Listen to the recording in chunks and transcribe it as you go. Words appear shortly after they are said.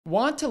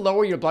Want to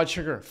lower your blood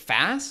sugar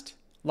fast,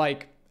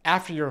 like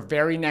after your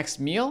very next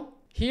meal?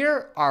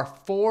 Here are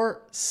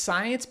 4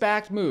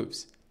 science-backed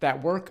moves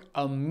that work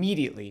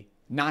immediately,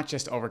 not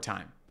just over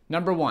time.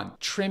 Number 1,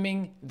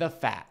 trimming the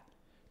fat.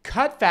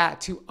 Cut fat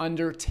to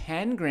under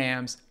 10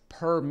 grams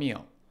per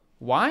meal.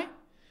 Why?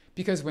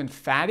 Because when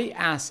fatty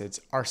acids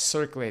are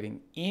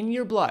circulating in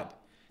your blood,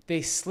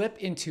 they slip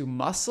into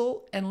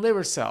muscle and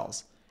liver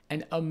cells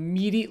and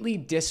immediately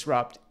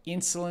disrupt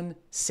insulin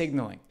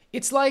signaling.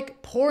 It's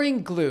like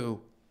pouring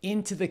glue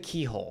into the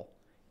keyhole.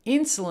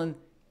 Insulin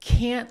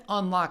can't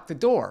unlock the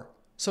door,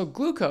 so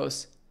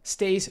glucose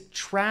stays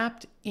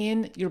trapped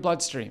in your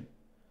bloodstream.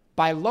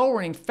 By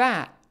lowering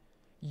fat,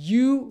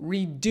 you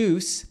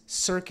reduce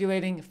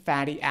circulating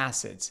fatty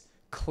acids,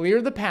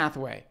 clear the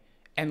pathway,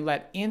 and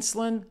let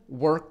insulin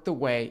work the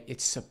way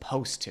it's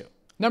supposed to.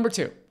 Number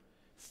 2,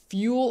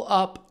 fuel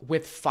up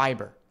with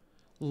fiber.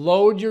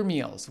 Load your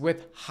meals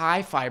with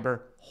high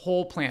fiber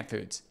whole plant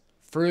foods,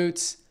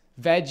 fruits,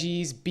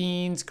 veggies,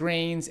 beans,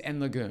 grains, and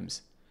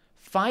legumes.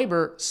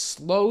 Fiber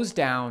slows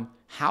down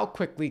how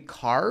quickly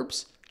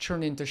carbs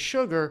turn into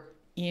sugar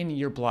in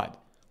your blood,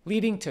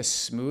 leading to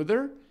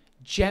smoother,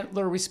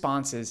 gentler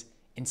responses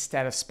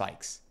instead of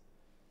spikes.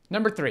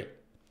 Number 3,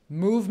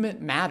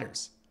 movement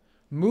matters.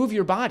 Move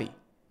your body.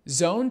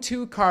 Zone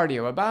 2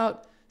 cardio,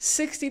 about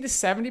 60 to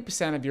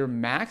 70% of your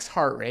max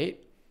heart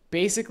rate,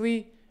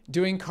 basically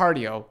doing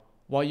cardio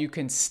while you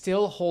can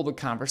still hold a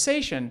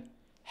conversation,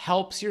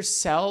 helps your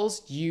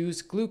cells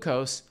use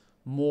glucose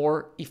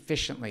more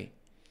efficiently.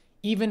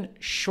 Even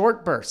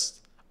short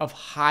bursts of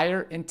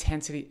higher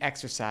intensity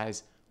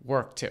exercise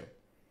work too.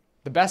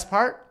 The best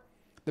part?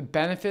 The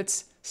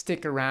benefits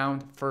stick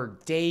around for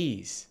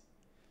days.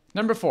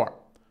 Number 4,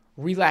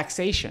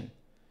 relaxation.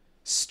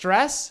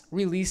 Stress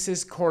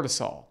releases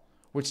cortisol,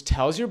 which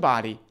tells your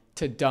body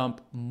to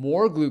dump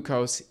more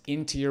glucose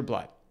into your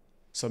blood.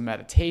 So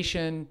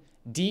meditation,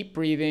 deep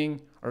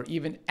breathing, or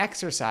even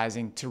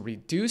exercising to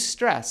reduce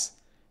stress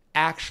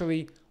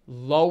actually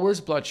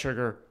lowers blood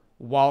sugar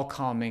while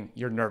calming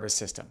your nervous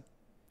system.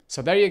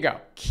 So there you go.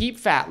 Keep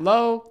fat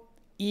low,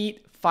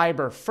 eat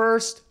fiber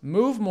first,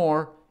 move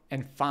more,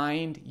 and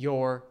find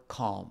your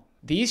calm.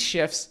 These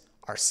shifts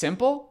are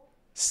simple,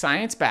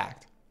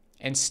 science-backed,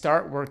 and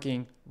start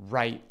working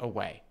right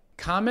away.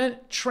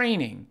 Comment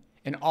training,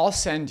 and I'll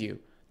send you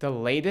the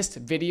latest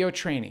video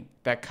training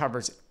that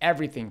covers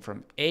everything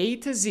from A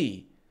to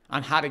Z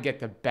on how to get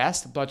the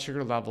best blood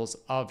sugar levels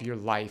of your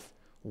life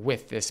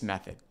with this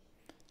method,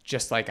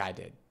 just like I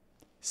did.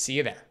 See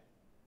you there.